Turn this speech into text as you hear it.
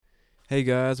Hey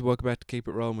guys, welcome back to Keep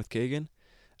It Rolling with Keegan.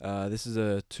 This is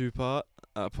a two-part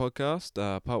podcast.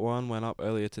 Part one went up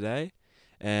earlier today,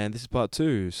 and this is part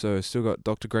two. So still got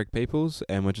Dr. Greg Peoples,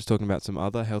 and we're just talking about some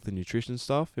other health and nutrition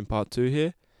stuff in part two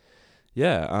here.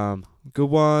 Good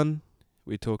one.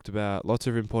 We talked about lots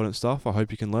of important stuff. I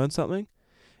hope you can learn something.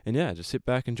 And yeah, just sit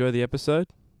back, enjoy the episode.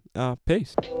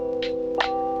 Peace.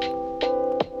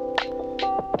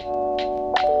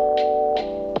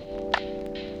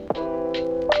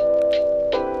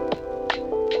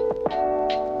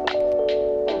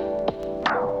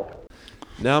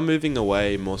 Now moving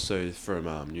away more so from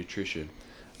nutrition,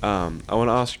 I want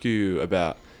to ask you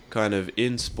about kind of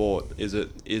in sport,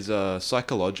 is a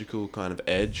psychological kind of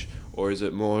edge or is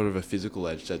it more of a physical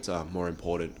edge that's more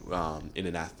important in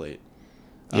an athlete?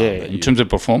 In terms of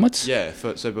performance? Yeah,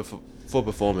 for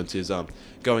performance is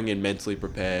going in mentally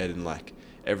prepared and like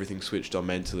everything switched on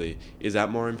mentally. Is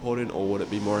that more important or would it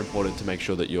be more important to make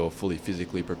sure that you're fully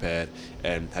physically prepared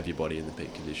and have your body in the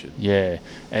peak condition? Yeah,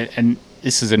 and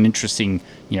this is an interesting,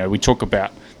 we talk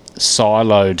about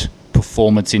siloed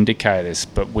performance indicators,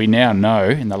 but we now know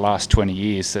in the last 20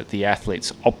 years that the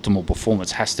athlete's optimal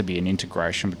performance has to be an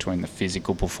integration between the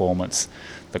physical performance,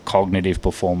 the cognitive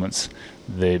performance,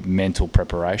 the mental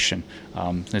preparation.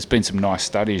 There's been some nice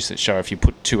studies that show if you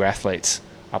put two athletes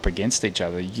up against each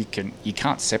other, you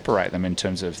can't separate them in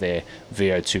terms of their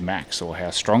VO2 max or how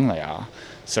strong they are.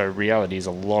 So reality is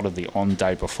a lot of the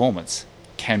on-day performance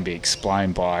can be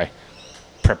explained by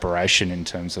preparation in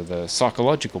terms of the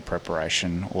psychological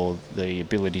preparation or the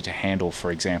ability to handle,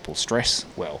 for example, stress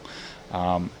well.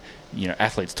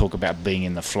 Athletes talk about being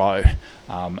in the flow,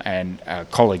 and a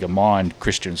colleague of mine,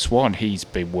 Christian Swan, he's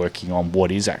been working on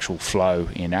what is actual flow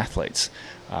in athletes,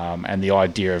 and the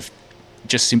idea of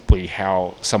just simply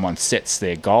how someone sets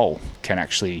their goal can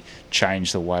actually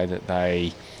change the way that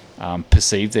they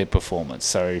perceive their performance.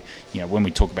 So, when we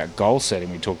talk about goal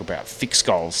setting, we talk about fixed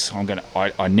goals.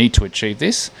 I need to achieve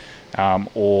this,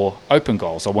 or open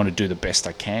goals. I want to do the best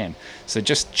I can. So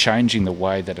just changing the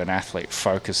way that an athlete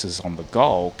focuses on the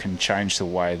goal can change the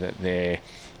way that their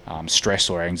stress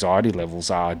or anxiety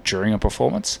levels are during a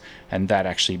performance, and that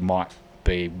actually might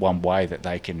be one way that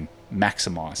they can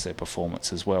maximize their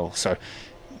performance as well. So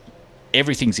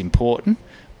everything's important,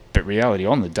 but reality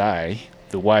on the day,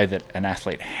 the way that an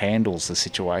athlete handles the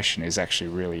situation is actually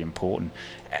really important.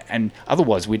 And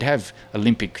otherwise we'd have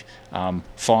Olympic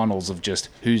finals of just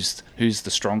who's the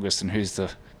strongest and who's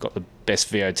got the best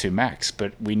VO2 max,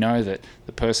 but we know that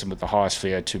the person with the highest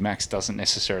VO2 max doesn't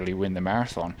necessarily win the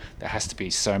marathon. There has to be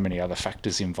so many other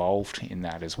factors involved in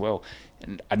that as well.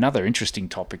 And another interesting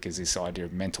topic is this idea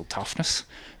of mental toughness.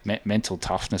 Mental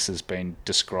toughness has been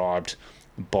described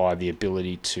by the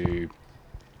ability to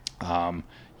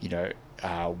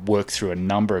work through a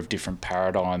number of different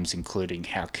paradigms, including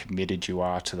how committed you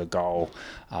are to the goal,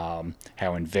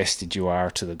 how invested you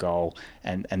are to the goal,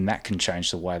 and that can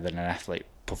change the way that an athlete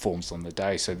performs on the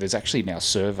day. So there's actually now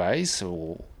surveys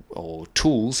or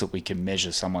tools that we can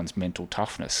measure someone's mental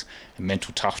toughness. And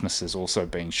mental toughness is also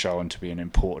being shown to be an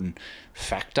important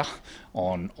factor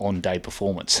on day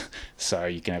performance. So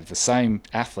you can have the same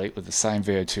athlete with the same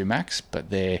VO2 max,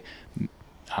 but their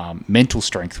mental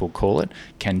strength, we'll call it,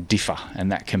 can differ, and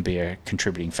that can be a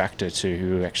contributing factor to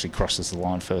who actually crosses the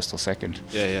line first or second.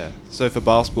 Yeah. So for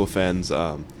basketball fans,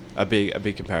 a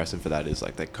big comparison for that is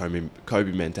like that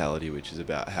Kobe mentality, which is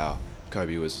about how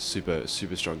Kobe was a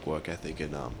super strong work ethic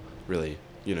and really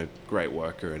great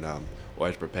worker and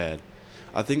always prepared.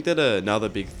 I think that another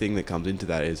big thing that comes into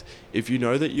that is if you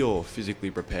know that you're physically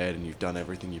prepared and you've done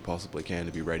everything you possibly can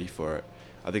to be ready for it,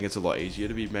 I think it's a lot easier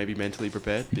to be maybe mentally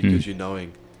prepared because you're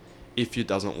knowing if it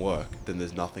doesn't work, then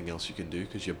there's nothing else you can do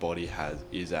because your body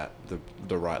is at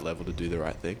the right level to do the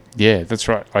right thing. Yeah, that's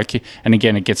right. And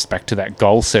again, it gets back to that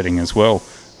goal setting as well.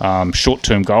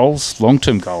 Short-term goals,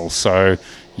 long-term goals. So,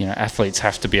 athletes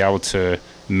have to be able to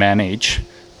manage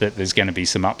that there's going to be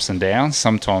some ups and downs.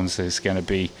 Sometimes there's going to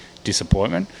be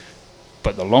disappointment,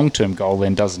 but the long-term goal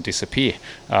then doesn't disappear.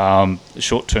 The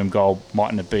short-term goal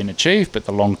mightn't have been achieved, but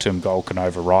the long-term goal can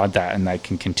override that and they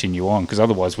can continue on, because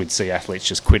otherwise we'd see athletes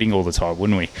just quitting all the time,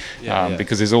 wouldn't we?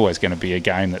 Because there's always going to be a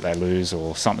game that they lose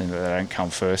or something that they don't come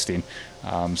first in.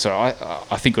 So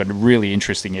I think a really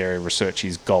interesting area of research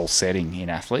is goal setting in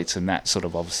athletes, and that sort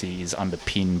of obviously is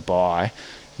underpinned by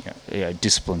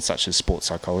disciplines such as sports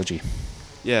psychology.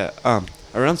 Yeah,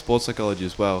 around sports psychology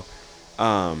as well.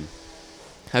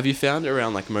 Have you found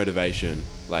around like motivation?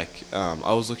 Like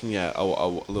I was looking at a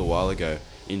little while ago,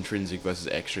 intrinsic versus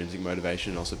extrinsic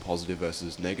motivation, and also positive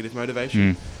versus negative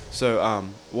motivation. So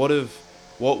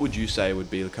what would you say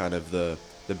would be kind of the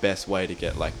the best way to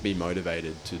get like be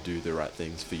motivated to do the right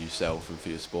things for yourself and for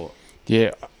your sport?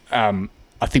 Yeah,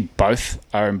 I think both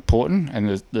are important,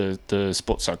 and the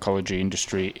sports psychology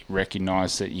industry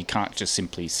recognise that you can't just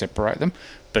simply separate them,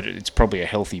 but it's probably a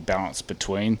healthy balance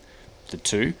between the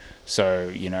two. So,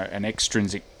 an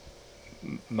extrinsic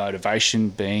motivation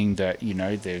being that,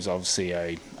 there's obviously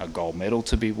a gold medal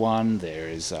to be won, there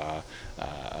is a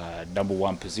number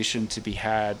one position to be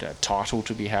had, a title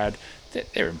to be had.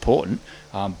 They're important,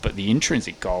 but the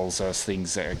intrinsic goals are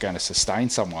things that are going to sustain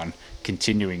someone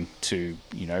continuing to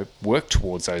work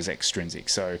towards those extrinsic.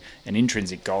 So an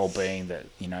intrinsic goal being that,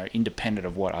 independent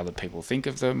of what other people think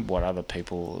of them, what other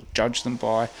people judge them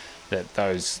by, that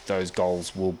those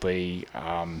goals will be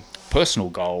personal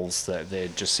goals, that they're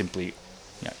just simply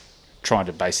trying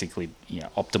to basically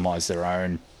optimize their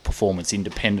own performance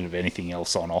independent of anything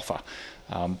else on offer.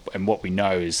 And what we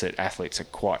know is that athletes are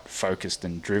quite focused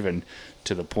and driven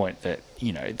to the point that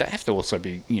they have to also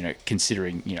be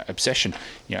considering obsession.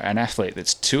 An athlete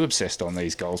that's too obsessed on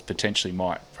these goals potentially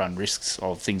might run risks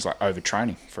of things like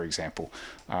overtraining, for example.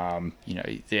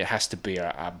 There has to be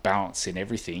a balance in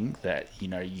everything, that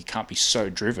you can't be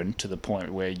so driven to the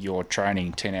point where you're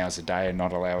training 10 hours a day and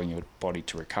not allowing your body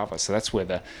to recover. So that's where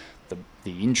the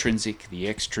intrinsic, the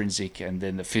extrinsic, and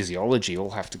then the physiology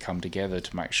all have to come together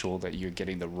to make sure that you're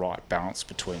getting the right balance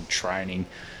between training,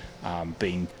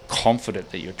 being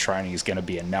confident that your training is going to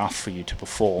be enough for you to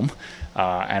perform,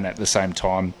 and at the same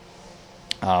time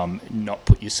not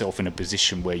put yourself in a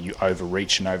position where you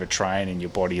overreach and overtrain and your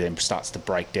body then starts to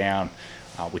break down,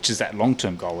 which is that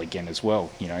long-term goal again as well,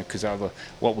 because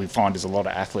what we find is a lot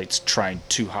of athletes train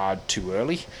too hard too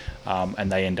early,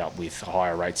 and they end up with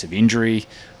higher rates of injury,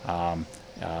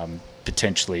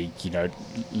 potentially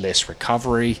less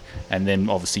recovery, and then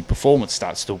obviously performance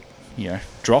starts to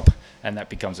drop, and that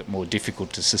becomes more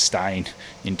difficult to sustain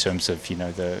in terms of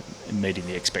the meeting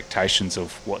the expectations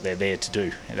of what they're there to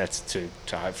do, and that's to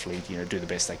hopefully do the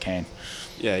best they can.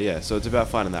 Yeah. So it's about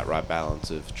finding that right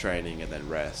balance of training and then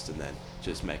rest, and then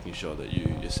just making sure that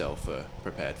you yourself are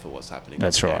prepared for what's happening.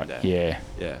 That's right. Yeah.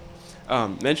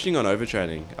 Mentioning on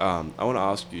overtraining, I want to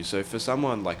ask you, so for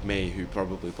someone like me who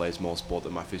probably plays more sport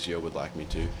than my physio would like me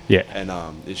to, and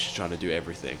is just trying to do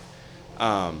everything,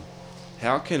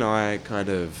 how can I kind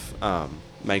of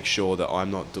make sure that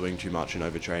I'm not doing too much in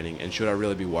overtraining, and should I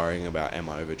really be worrying about, am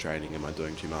I overtraining, am I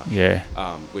doing too much?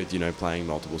 With playing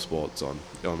multiple sports on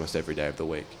almost every day of the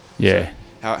week. So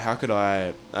how could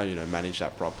I manage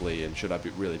that properly, and should I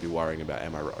really be worrying about,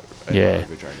 am I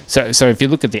overtraining? So if you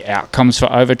look at the outcomes for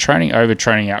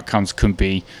overtraining outcomes can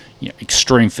be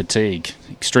extreme fatigue.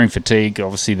 Extreme fatigue,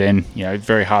 obviously, then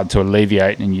very hard to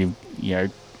alleviate, and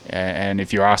and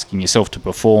if you're asking yourself to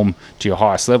perform to your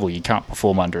highest level, you can't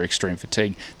perform under extreme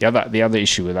fatigue. The other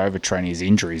issue with overtraining is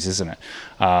injuries, isn't it?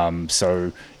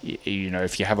 So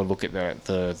if you have a look at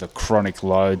the chronic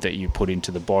load that you put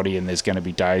into the body, and there's going to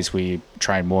be days where you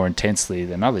train more intensely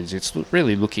than others, it's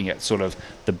really looking at sort of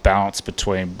the balance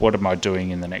between what am I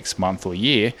doing in the next month or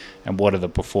year, and what are the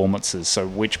performances. So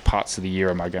which parts of the year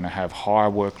am I going to have higher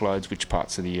workloads, which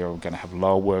parts of the year are going to have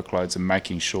lower workloads, and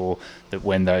making sure that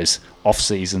when those off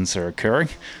seasons are occurring,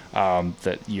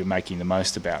 that you're making the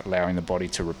most about allowing the body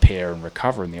to repair and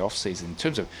recover in the off season. In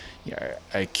terms of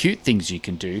acute things you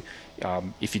can do,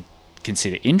 if you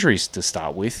consider injuries to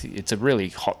start with, it's a really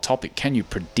hot topic. Can you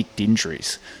predict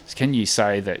injuries? Can you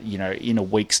say that in a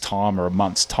week's time or a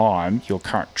month's time, your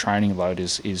current training load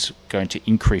is going to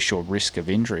increase your risk of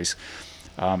injuries?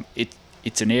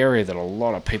 It's an area that a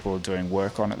lot of people are doing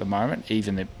work on at the moment.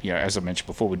 Even as I mentioned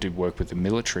before, we do work with the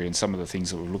military, and some of the things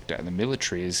that we've looked at in the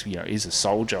military is is a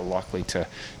soldier likely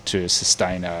to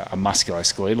sustain a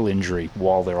musculoskeletal injury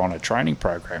while they're on a training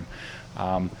program?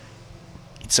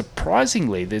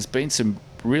 Surprisingly, there's been some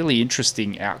really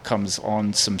interesting outcomes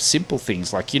on some simple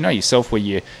things, like yourself,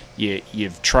 where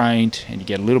you've trained and you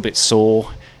get a little bit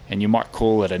sore, and you might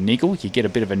call it a niggle. You get a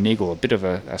bit of a niggle, a bit of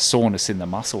a soreness in the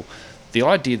muscle. The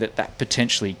idea that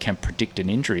potentially can predict an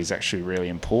injury is actually really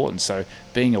important. So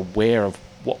being aware of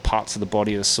what parts of the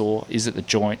body are sore, is it the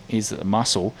joint, is it the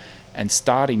muscle, and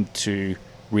starting to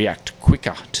react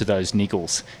quicker to those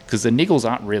niggles, because the niggles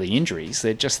aren't really injuries.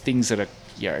 They're just things that are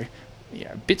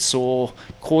a bit sore,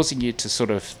 causing you to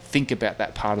sort of think about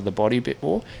that part of the body a bit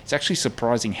more. It's actually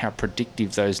surprising how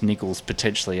predictive those niggles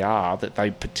potentially are, that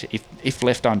they, if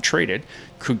left untreated,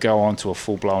 could go on to a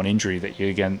full-blown injury that you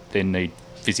again then need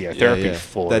physiotherapy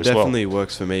for. That as well. definitely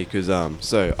works for me, because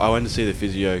so I went to see the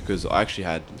physio because I actually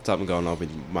had something going on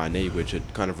with my knee, which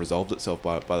had kind of resolved itself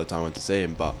by the time I went to see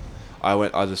him. But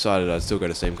I decided I'd still go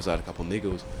to see him because I had a couple of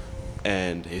niggles,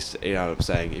 and he ended up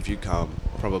saying, if you come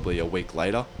probably a week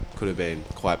later, could have been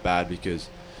quite bad because,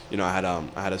 I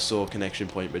had a sore connection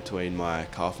point between my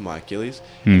calf and my Achilles,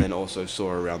 and then also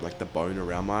sore around like the bone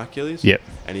around my Achilles. Yep.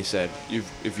 And he said,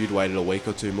 if you'd waited a week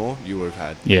or two more, you would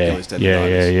have had Yeah, Achilles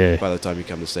tendonitis yeah. by the time you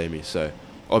come to see me. So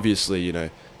obviously,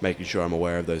 making sure I'm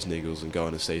aware of those niggles and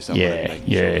going to see someone and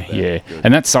making sure that they're good.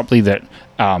 And that's something that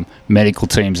medical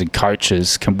teams and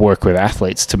coaches can work with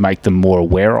athletes to make them more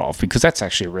aware of, because that's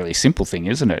actually a really simple thing,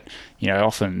 isn't it?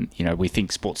 Often, we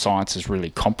think sports science is really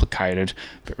complicated,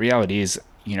 but reality is,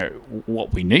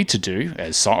 what we need to do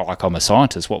like I'm a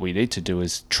scientist, what we need to do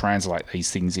is translate these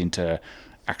things into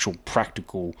actual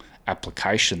practical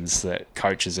applications that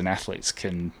coaches and athletes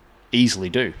can easily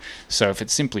do. So if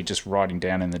it's simply just writing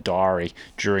down in the diary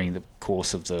during the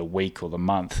course of the week or the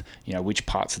month, which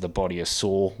parts of the body are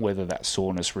sore, whether that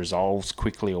soreness resolves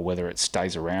quickly or whether it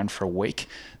stays around for a week,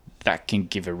 that can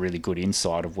give a really good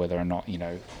insight of whether or not,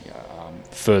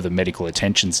 further medical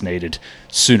attention's needed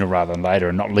sooner rather than later,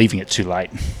 and not leaving it too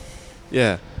late.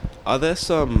 Yeah. Are there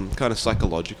some kind of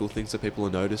psychological things that people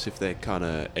will notice if they're kind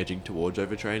of edging towards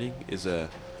overtraining?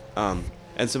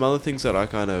 And some other things that I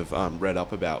kind of read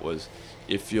up about was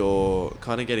if you're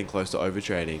kind of getting close to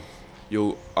overtraining,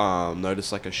 you'll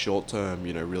notice like a short-term,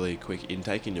 really quick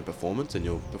intake in your performance, and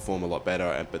you'll perform a lot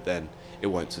better, but then it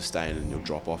won't sustain and you'll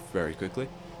drop off very quickly.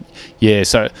 Yeah,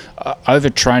 so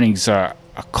overtraining's a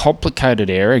complicated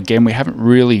area. Again, we haven't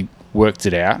really worked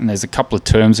it out, and there's a couple of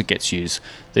terms that gets used.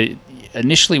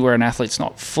 Initially, where an athlete's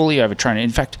not fully overtrained,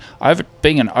 in fact,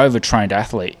 being an overtrained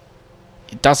athlete,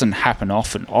 it doesn't happen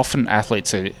often. Often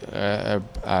athletes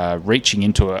are reaching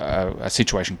into a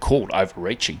situation called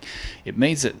overreaching. It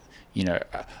means that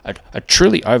a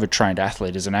truly overtrained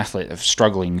athlete is an athlete that's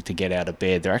struggling to get out of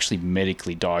bed. They're actually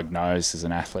medically diagnosed as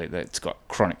an athlete that's got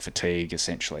chronic fatigue,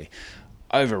 essentially.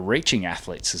 Overreaching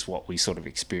athletes is what we sort of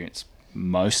experience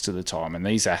most of the time, and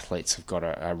these athletes have got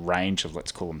a range of,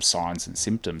 let's call them, signs and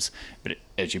symptoms. But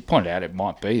as you pointed out, it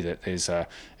might be that there's a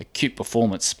acute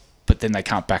performance, but then they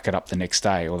can't back it up the next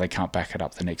day, or they can't back it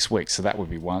up the next week. So that would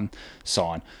be one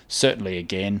sign. Certainly,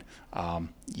 again,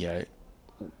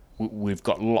 we've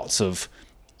got lots of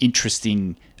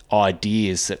interesting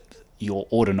ideas that your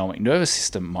autonomic nervous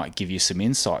system might give you some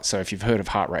insight. So if you've heard of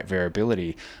heart rate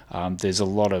variability, there's a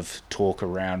lot of talk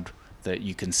around that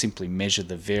you can simply measure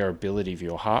the variability of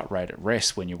your heart rate at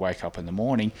rest when you wake up in the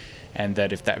morning, and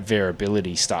that if that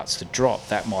variability starts to drop,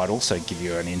 that might also give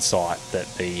you an insight that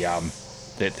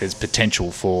that there's potential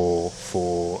for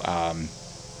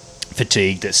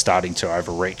fatigue that's starting to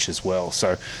overreach as well.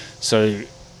 So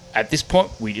at this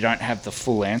point, we don't have the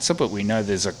full answer, but we know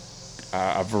there's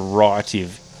a variety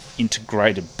of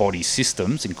integrated body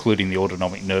systems, including the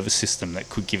autonomic nervous system, that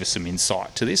could give us some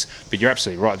insight to this. But you're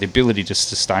absolutely right. The ability to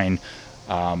sustain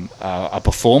a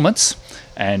performance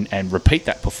and repeat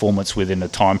that performance within a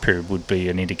time period would be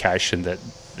an indication that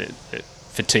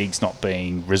fatigue's not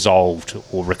being resolved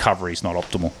or recovery's not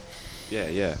optimal.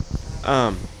 Yeah.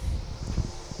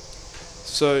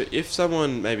 So if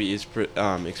someone maybe is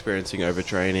experiencing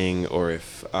overtraining, or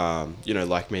if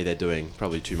like me, they're doing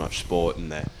probably too much sport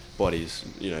and their body's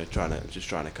trying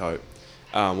to cope,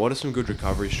 what are some good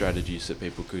recovery strategies that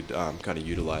people could kind of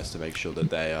utilize to make sure that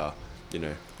they are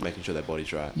making sure their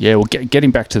body's right? Yeah, well,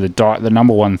 getting back to the diet, the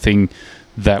number one thing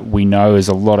that we know is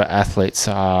a lot of athletes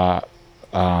are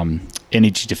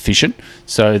energy deficient,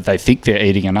 so they think they're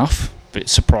eating enough, but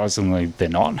surprisingly they're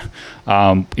not.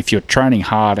 If you're training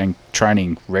hard and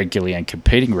training regularly and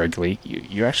competing regularly,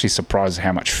 you're actually surprised at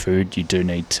how much food you do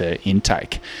need to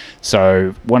intake.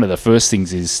 So one of the first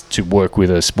things is to work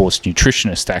with a sports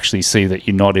nutritionist to actually see that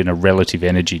you're not in a relative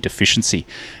energy deficiency.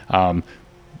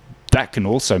 That can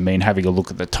also mean having a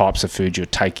look at the types of food you're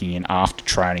taking in after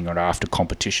training or after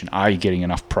competition. Are you getting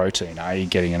enough protein? Are you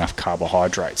getting enough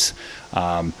carbohydrates?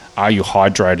 Are you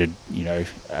hydrated,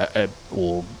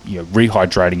 or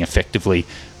rehydrating effectively,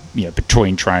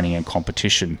 between training and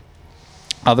competition?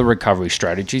 Other recovery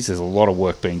strategies, there's a lot of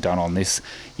work being done on this.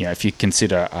 If you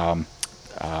consider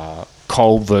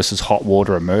cold versus hot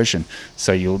water immersion.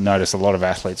 So you'll notice a lot of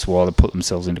athletes will either put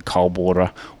themselves into cold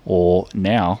water, or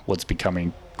now what's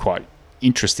becoming quite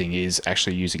interesting is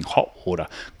actually using hot water.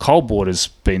 Cold water's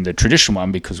been the traditional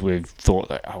one because we've thought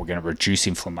that we're going to reduce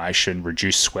inflammation,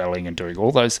 reduce swelling, and doing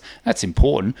all those. That's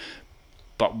important.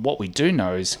 But what we do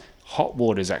know is hot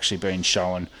water has actually been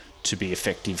shown to be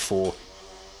effective for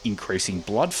increasing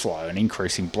blood flow, and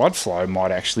increasing blood flow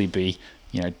might actually be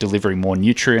delivering more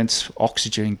nutrients,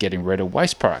 oxygen, getting rid of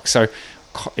waste products. So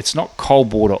it's not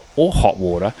cold water or hot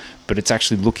water, but it's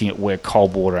actually looking at where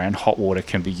cold water and hot water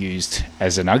can be used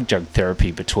as an adjunct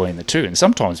therapy between the two. And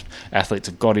sometimes athletes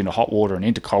have got into hot water and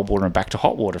into cold water and back to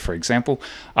hot water, for example.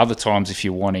 Other times, if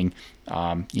you're wanting,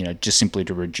 just simply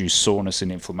to reduce soreness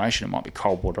and inflammation, it might be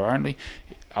cold water only.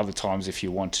 Other times, if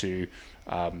you want to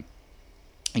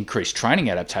increased training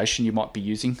adaptation, you might be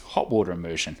using hot water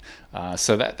immersion.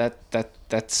 So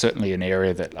that's certainly an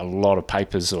area that a lot of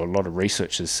papers or a lot of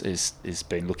research is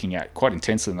been looking at quite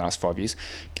intensely in the last 5 years.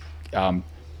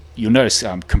 You'll notice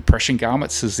compression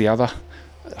garments is the other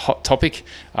hot topic,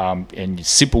 and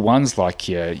simple ones like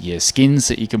your skins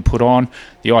that you can put on.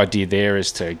 The idea there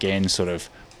is to, again, sort of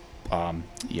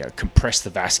compress the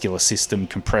vascular system,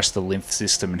 compress the lymph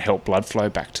system, and help blood flow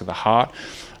back to the heart.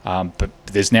 But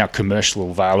there's now commercial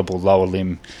available lower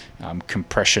limb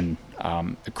compression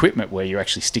equipment where you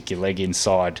actually stick your leg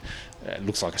inside. It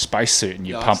looks like a spacesuit, and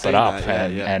you pump it up,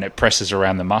 and it presses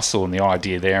around the muscle. And the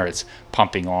idea there, it's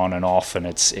pumping on and off, and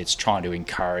it's trying to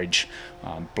encourage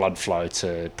blood flow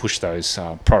to push those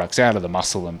products out of the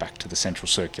muscle and back to the central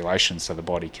circulation, so the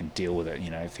body can deal with it.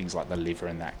 Things like the liver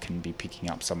and that can be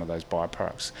picking up some of those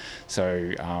byproducts.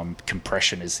 So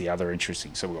compression is the other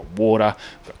interesting. So we've got water,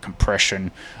 we've got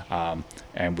compression,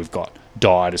 and we've got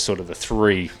diet as sort of the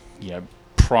three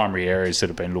primary areas that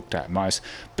have been looked at most.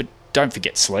 But don't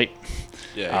forget sleep.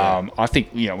 I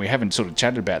think we haven't sort of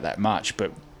chatted about that much,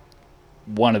 but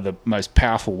one of the most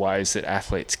powerful ways that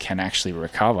athletes can actually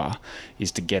recover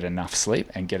is to get enough sleep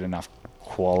and get enough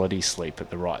quality sleep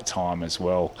at the right time as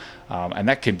well. And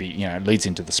that can be, leads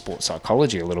into the sports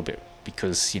psychology a little bit,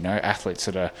 because athletes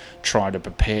that are trying to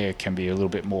prepare can be a little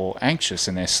bit more anxious,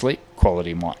 and their sleep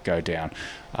quality might go down.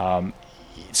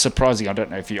 Surprising, I don't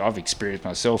know if I've experienced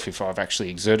myself, if I've actually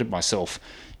exerted myself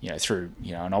through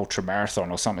an ultra marathon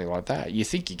or something like that, you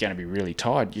think you're going to be really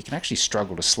tired. You can actually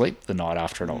struggle to sleep the night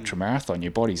after an ultra marathon.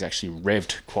 Your body's actually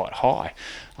revved quite high.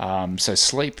 So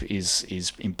sleep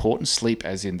is important. Sleep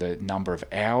as in the number of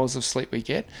hours of sleep we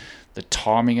get, the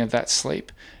timing of that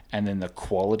sleep, and then the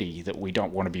quality, that we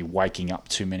don't want to be waking up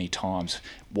too many times.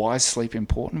 Why is sleep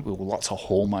important? Well, lots of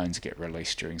hormones get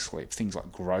released during sleep. Things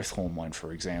like growth hormone,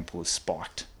 for example, is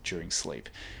spiked during sleep.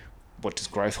 What does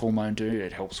growth hormone do?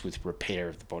 It helps with repair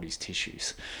of the body's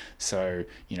tissues. So,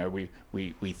 we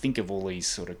think of all these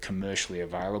sort of commercially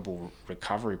available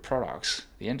recovery products.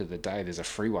 At the end of the day, there's a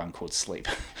free one called sleep.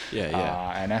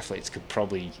 And athletes could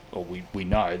probably, or we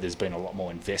know there's been a lot more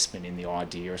investment in the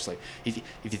idea of sleep. If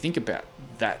you think about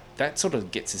that, that sort of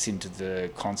gets us into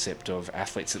the concept of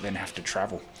athletes that then have to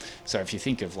travel. So if you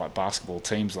think of like basketball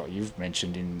teams like you've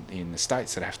mentioned in the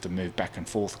States that have to move back and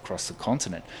forth across the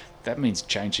continent, that means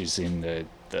changes in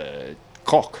the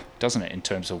clock, doesn't it? In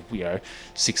terms of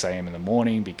 6 a.m. in the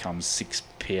morning becomes 6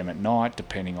 p.m. at night,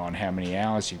 depending on how many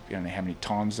hours how many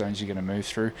time zones you're going to move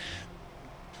through.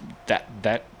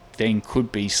 That then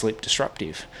could be sleep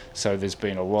disruptive. So there's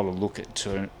been a lot of look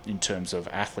in terms of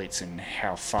athletes and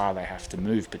how far they have to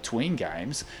move between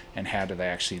games, and how do they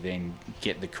actually then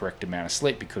get the correct amount of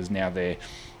sleep, because now they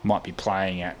might be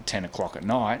playing at 10 o'clock at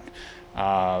night.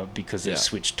 Because they've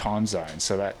switched time zones,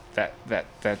 so that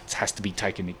has to be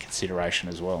taken into consideration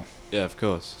as well. Yeah, of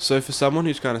course. So for someone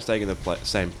who's kind of staying in the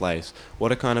same place,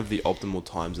 what are kind of the optimal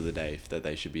times of the day that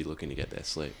they should be looking to get their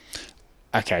sleep?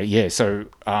 Okay, yeah. So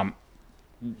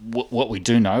what we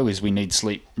do know is we need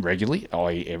sleep regularly,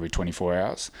 i.e. every 24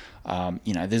 hours.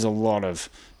 There's a lot of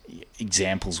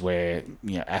examples where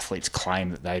athletes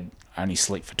claim that they only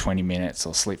sleep for 20 minutes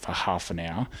or sleep for half an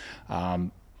hour.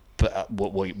 But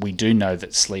what we do know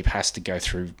that sleep has to go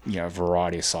through a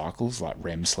variety of cycles, like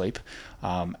REM sleep,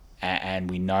 and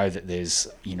we know that there's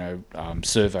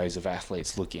surveys of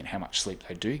athletes looking at how much sleep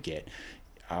they do get.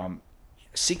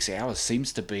 6 hours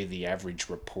seems to be the average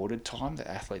reported time that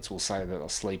athletes will say that they'll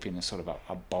sleep in a sort of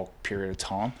a bulk period of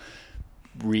time.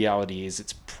 Reality is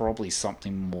it's probably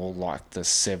something more like the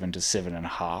 7 to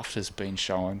 7.5 has been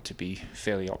shown to be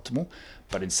fairly optimal.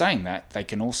 But in saying that, they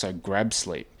can also grab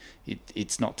sleep.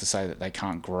 It's not to say that they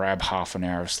can't grab half an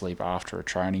hour of sleep after a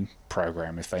training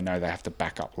program if they know they have to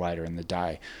back up later in the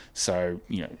day. So,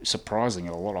 surprisingly,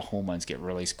 a lot of hormones get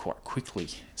released quite quickly.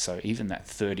 So even that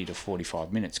 30 to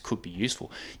 45 minutes could be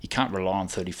useful. You can't rely on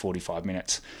 30, 45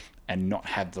 minutes and not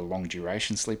have the long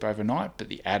duration sleep overnight, but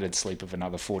the added sleep of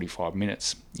another 45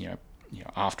 minutes,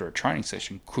 after a training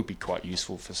session could be quite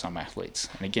useful for some athletes.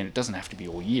 And again, it doesn't have to be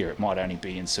all year. It might only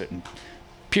be in certain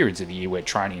periods of the year where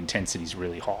training intensity is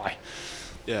really high.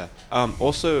 Yeah.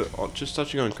 Also, just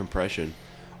touching on compression,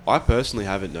 I personally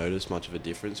haven't noticed much of a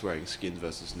difference wearing skins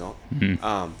versus not.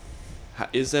 Mm-hmm.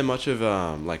 Is there much of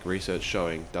research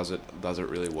showing does it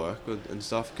really work and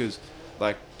stuff? Because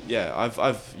like yeah,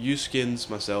 I've used skins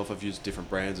myself. I've used different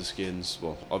brands of skins.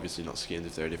 Well, obviously not skins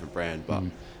if they're a different brand, but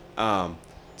um,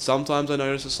 sometimes I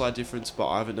notice a slight difference, but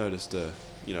I haven't noticed a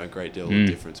a great deal of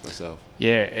difference myself.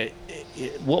 Yeah,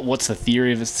 what's the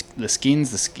theory of the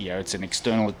skins? It's an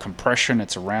external compression.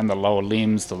 It's around the lower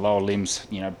limbs. The lower limbs,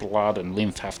 blood and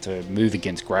lymph have to move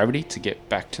against gravity to get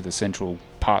back to the central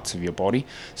parts of your body.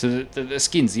 So the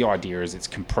skins, the idea is it's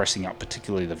compressing up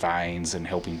particularly the veins and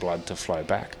helping blood to flow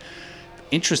back.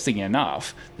 Interesting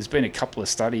enough, there's been a couple of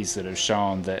studies that have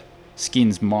shown that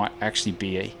skins might actually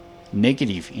be a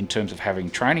negative in terms of having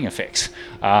training effects,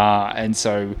 and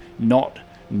so not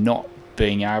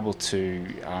being able to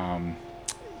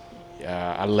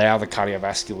allow the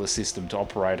cardiovascular system to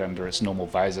operate under its normal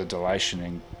vasodilation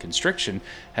and constriction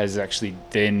has actually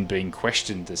then been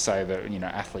questioned to say that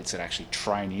athletes that actually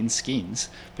train in skins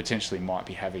potentially might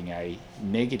be having a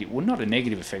negative, well, not a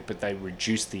negative effect, but they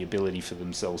reduce the ability for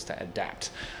themselves to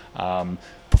adapt.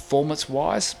 Performance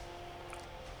wise,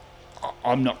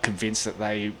 I'm not convinced that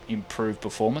they improve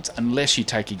performance unless you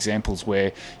take examples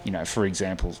where, for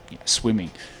example,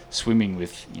 swimming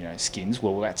with skins.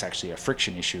 Well, that's actually a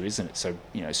friction issue, isn't it? So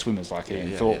swimmers like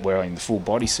Ian Thorpe wearing the full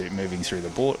bodysuit moving through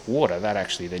the water, that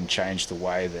actually then changed the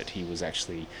way that he was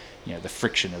actually, the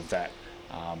friction of that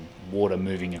water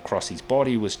moving across his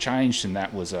body was changed, and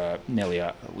that was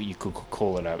you could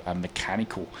call it a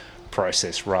mechanical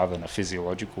process rather than a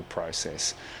physiological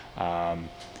process.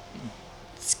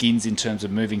 Skins in terms of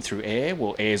moving through air,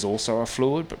 well, air is also a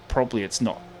fluid, but probably it's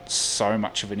not so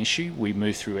much of an issue. We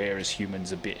move through air as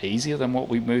humans a bit easier than what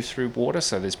we move through water,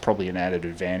 so there's probably an added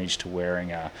advantage to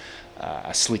wearing a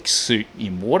slick suit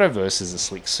in water versus a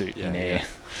slick suit in air.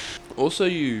 Also,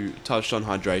 you touched on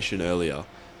hydration earlier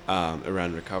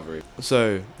around recovery.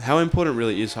 So how important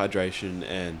really is hydration?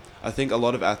 And I think a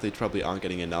lot of athletes probably aren't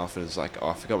getting enough, and it's like, oh,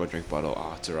 I forgot my drink bottle.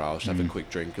 Oh, it's alright, I'll just have a quick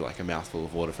drink, like a mouthful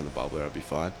of water from the bubbler, I'll be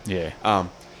fine. Yeah.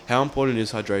 How important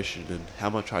is hydration, and how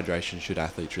much hydration should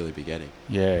athletes really be getting?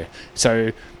 Yeah.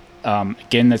 So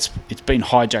again, it's been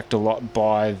hijacked a lot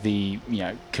by the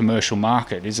commercial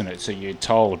market, isn't it? So you're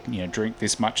told drink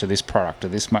this much of this product or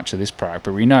this much of this product,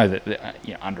 but we know that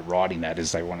underwriting that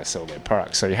is they want to sell their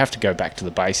products. So you have to go back to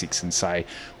the basics and say,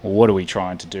 well, what are we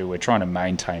trying to do? We're trying to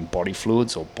maintain body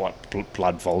fluids or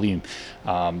blood volume.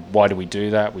 Why do we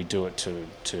do that? We do it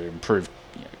to improve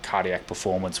cardiac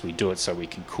performance. We do it so we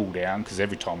can cool down, because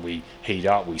every time we heat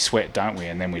up, we sweat, don't we?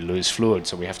 And then we lose fluid,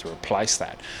 so we have to replace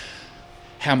that.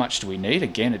 How much do we need?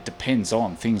 Again, it depends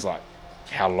on things like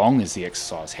how long is the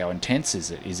exercise, how intense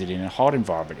is it in a hot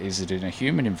environment, is it in a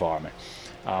humid environment?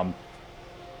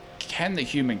 Can the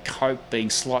human cope being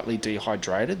slightly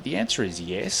dehydrated? The answer is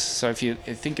yes. So if you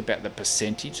think about the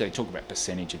percentage, they talk about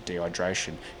percentage of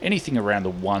dehydration. Anything around the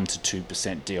 1 to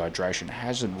 2% dehydration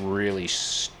hasn't really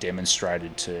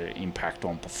demonstrated to impact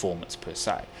on performance per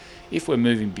se. If we're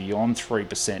moving beyond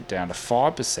 3% down to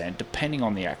 5%, depending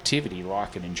on the activity,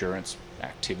 like an endurance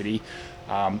activity,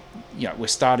 we're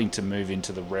starting to move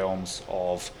into the realms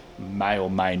of may or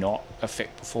may not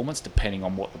affect performance depending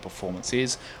on what the performance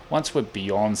is. Once we're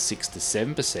beyond 6 to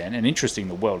 7%, and interesting,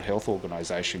 the World Health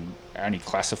Organization only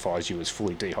classifies you as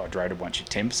fully dehydrated once you're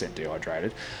 10%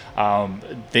 dehydrated,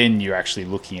 then you're actually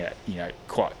looking at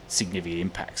quite significant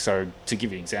impacts. So to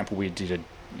give you an example, we did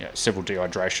several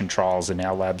dehydration trials in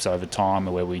our labs over time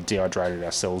where we dehydrated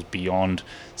ourselves beyond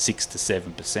 6 to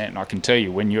 7%. And I can tell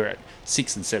you, when you're at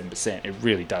 6 and 7%, it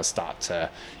really does start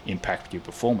to impact your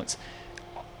performance.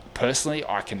 Personally,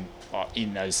 I can,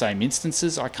 in those same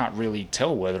instances, I can't really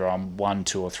tell whether I'm 1,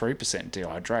 2 or 3%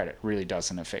 dehydrated. It really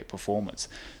doesn't affect performance.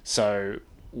 So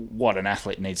what an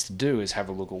athlete needs to do is have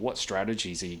a look at what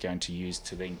strategies are you going to use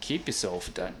to then keep yourself.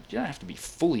 You don't have to be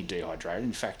fully dehydrated.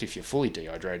 In fact, if you're fully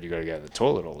dehydrated, you've got to go to the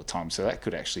toilet all the time. So that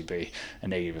could actually be a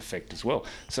negative effect as well.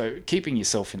 So keeping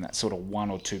yourself in that sort of 1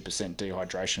 or 2%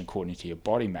 dehydration according to your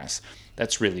body mass,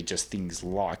 that's really just things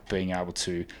like being able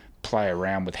to play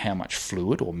around with how much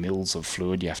fluid or mils of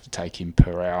fluid you have to take in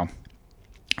per hour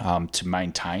to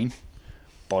maintain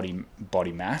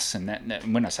body mass. And that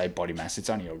when I say body mass, it's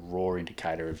only a raw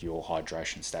indicator of your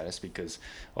hydration status, because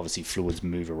obviously fluids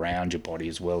move around your body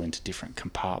as well into different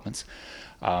compartments.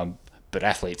 But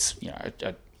athletes,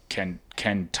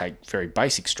 can take very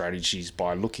basic strategies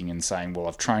by looking and saying, well,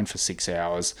 I've trained for 6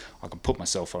 hours, I can put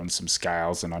myself on some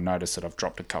scales and I notice that I've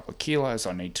dropped a couple of kilos.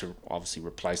 I need to obviously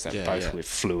replace that with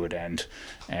fluid and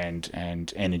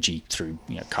energy through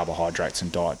carbohydrates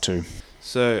and diet too.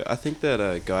 So I think that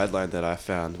a guideline that I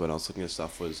found when I was looking at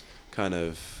stuff was kind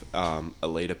of a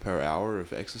litre per hour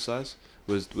of exercise.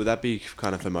 Would that be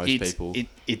kind of for most people?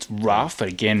 It's rough, but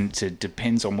again, it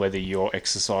depends on whether you're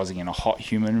exercising in a hot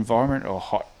humid environment or a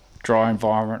hot dry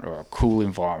environment or a cool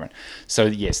environment. So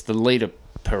yes, the liter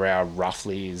per hour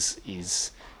roughly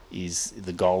is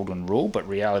the golden rule, but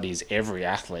reality is every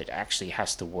athlete actually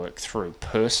has to work through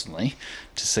personally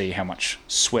to see how much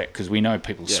sweat, because we know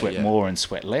people sweat more and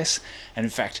sweat less, and in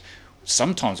fact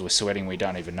sometimes we're sweating we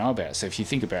don't even know about. So if you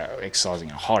think about exercising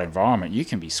in a hot environment, you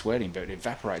can be sweating but it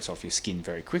evaporates off your skin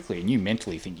very quickly and you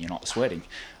mentally think you're not sweating.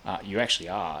 You actually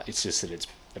are. It's just that it's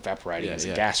evaporating as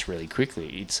a gas really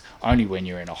quickly. It's only when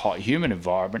you're in a hot humid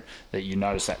environment that you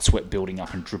notice that sweat building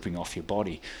up and dripping off your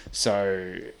body.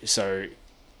 So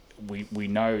we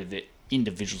know that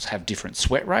individuals have different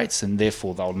sweat rates and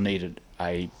therefore they'll need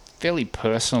a fairly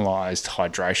personalised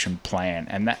hydration plan,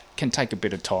 and that can take a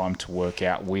bit of time to work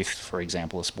out with, for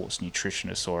example, a sports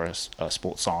nutritionist or a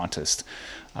sports scientist.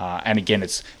 And again,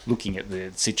 it's looking at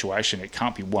the situation. It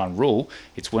can't be one rule.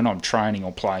 It's when I'm training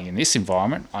or playing in this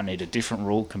environment, I need a different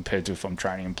rule compared to if I'm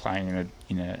training and playing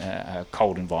in a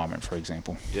cold environment, for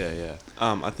example. Yeah.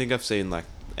 I think I've seen like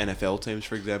NFL teams,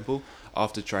 for example,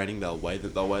 after training they'll weigh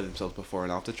themselves before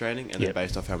and after training, and then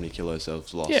based off how many kilos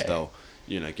they've lost, they'll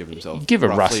give themselves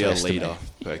roughly a litre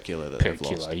per kilo that they've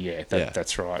lost.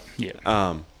 That's right.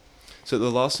 Yeah. So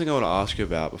the last thing I want to ask you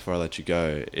about before I let you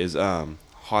go is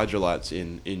hydrolytes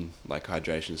in like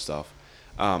hydration stuff.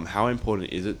 How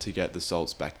important is it to get the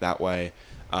salts back that way?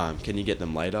 Can you get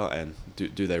them later, and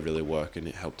do they really work and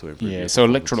help to improve? Yeah, so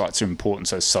electrolytes are important,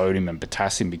 so sodium and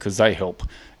potassium, because they help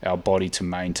our body to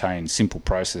maintain simple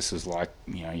processes like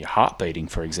your heart beating,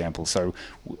 for example. So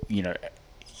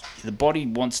the body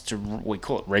wants to, we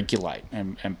call it regulate,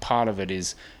 and part of it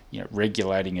is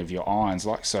regulating of your ions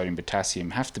like sodium,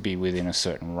 potassium have to be within a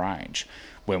certain range.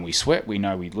 When we sweat, we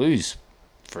know we lose,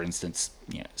 for instance,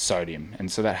 sodium, and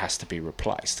so that has to be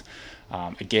replaced.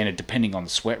 Again, depending on the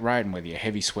sweat rate and whether you're a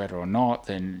heavy sweater or not,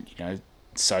 then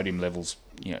sodium levels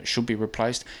should be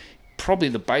replaced. Probably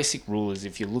the basic rule is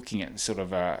if you're looking at sort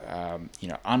of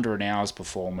under an hour's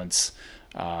performance,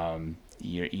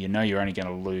 you're only going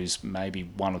to lose maybe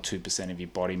 1 or 2% of your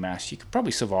body mass. You could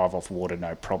probably survive off water,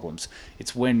 no problems.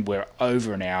 It's when we're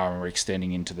over an hour and we're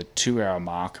extending into the 2-hour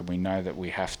mark, and we know that we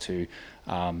have to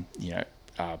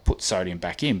put sodium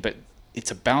back in. But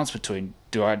it's a balance between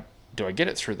do I get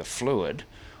it through the fluid,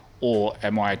 or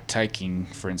am I taking,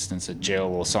 for instance, a gel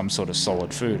or some sort of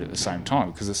solid food at the same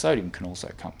time? Because the sodium can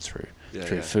also come through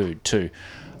food too.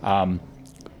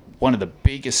 One of the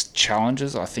biggest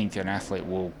challenges I think an athlete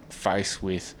will face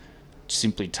with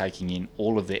simply taking in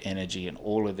all of their energy and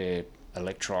all of their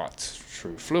electrolytes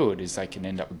through fluid is they can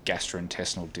end up with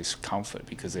gastrointestinal discomfort,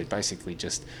 because they're basically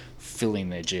just filling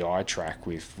their GI tract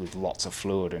with lots of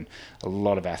fluid. And a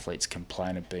lot of athletes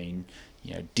complain of being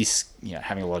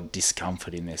having a lot of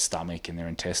discomfort in their stomach and their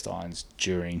intestines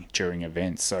during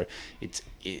events. So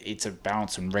it's a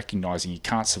balance in recognizing you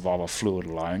can't survive off fluid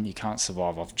alone, you can't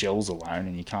survive off gels alone,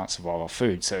 and you can't survive off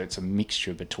food. So it's a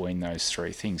mixture between those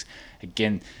three things.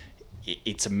 Again,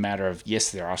 it's a matter of,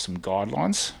 yes, there are some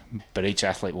guidelines, but each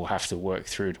athlete will have to work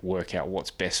through to work out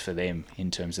what's best for them in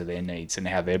terms of their needs and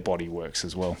how their body works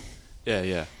as well.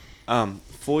 Yeah.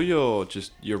 For your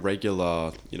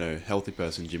regular, healthy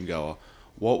person, gym goer,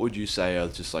 what would you say are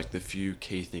just like the few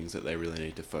key things that they really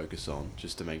need to focus on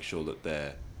just to make sure that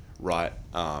they're right,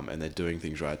 and they're doing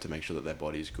things right to make sure that their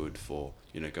body's good for,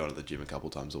 going to the gym a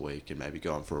couple times a week and maybe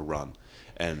going for a run,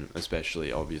 and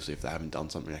especially obviously if they haven't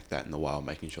done something like that in a while,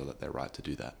 making sure that they're right to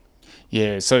do that.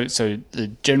 Yeah, so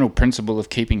the general principle of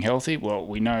keeping healthy, well,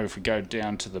 we know if we go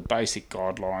down to the basic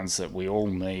guidelines that we all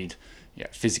need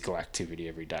physical activity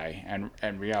every day,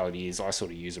 and reality is I sort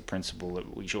of use a principle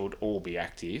that we should all be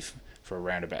active for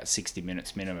around about 60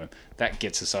 minutes minimum. That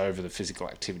gets us over the physical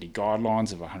activity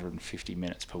guidelines of 150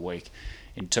 minutes per week.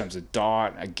 In terms of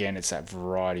diet, again, it's that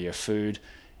variety of food.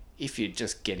 If you're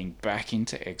just getting back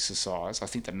into exercise, I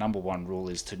think the number one rule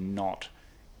is to not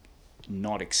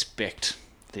expect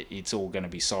that it's all going to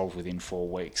be solved within 4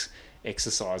 weeks.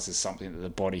 Exercise is something that the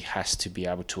body has to be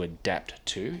able to adapt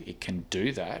to. It can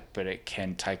do that, but it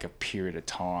can take a period of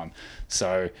time.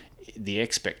 So the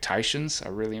expectations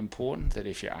are really important, that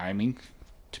if you're aiming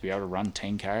to be able to run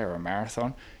 10K or a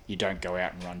marathon, you don't go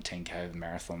out and run 10K of a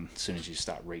marathon as soon as you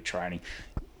start retraining.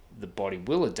 The body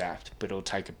will adapt, but it'll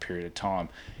take a period of time.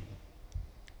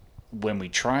 When we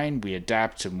train, we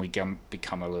adapt and we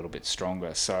become a little bit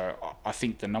stronger. So I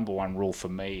think the number one rule for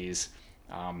me is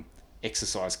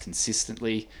exercise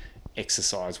consistently,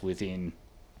 exercise within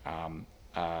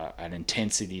an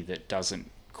intensity that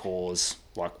doesn't cause,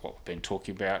 like what we've been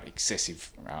talking about,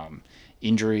 excessive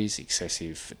injuries,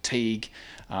 excessive fatigue,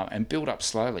 and build up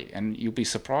slowly. And you'll be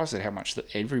surprised at how much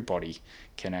that everybody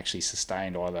can actually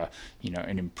sustain either,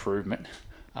 an improvement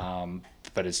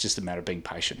But it's just a matter of being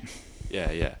patient.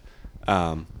 Yeah.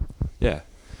 Yeah.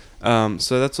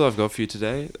 So that's all I've got for you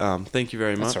today. Thank you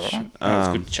very much. That's all right. That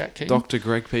was good chat, Keegan. Dr.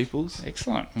 Greg Peoples.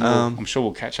 Excellent. I'm sure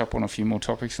we'll catch up on a few more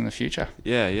topics in the future.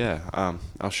 Yeah.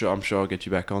 I'm sure I'll get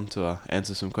you back on to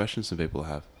answer some questions some people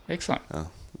have. Excellent.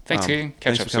 Thanks, Keegan.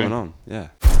 Catch thanks up for coming soon. on. Yeah.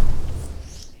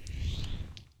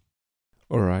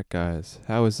 All right, guys.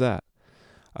 How was that?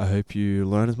 I hope you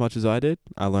learned as much as I did.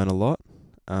 I learned a lot.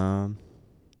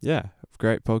 Yeah,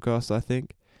 great podcast, I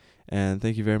think. And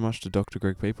thank you very much to Dr.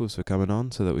 Greg Peoples for coming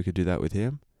on so that we could do that with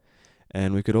him.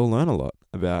 And we could all learn a lot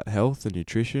about health and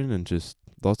nutrition and just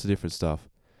lots of different stuff.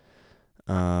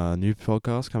 New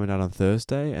podcast coming out on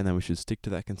Thursday, and then we should stick to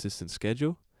that consistent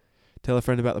schedule. Tell a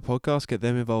friend about the podcast, get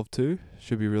them involved too.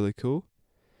 Should be really cool.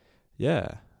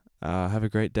 Yeah. Have a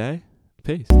great day.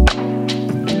 Peace.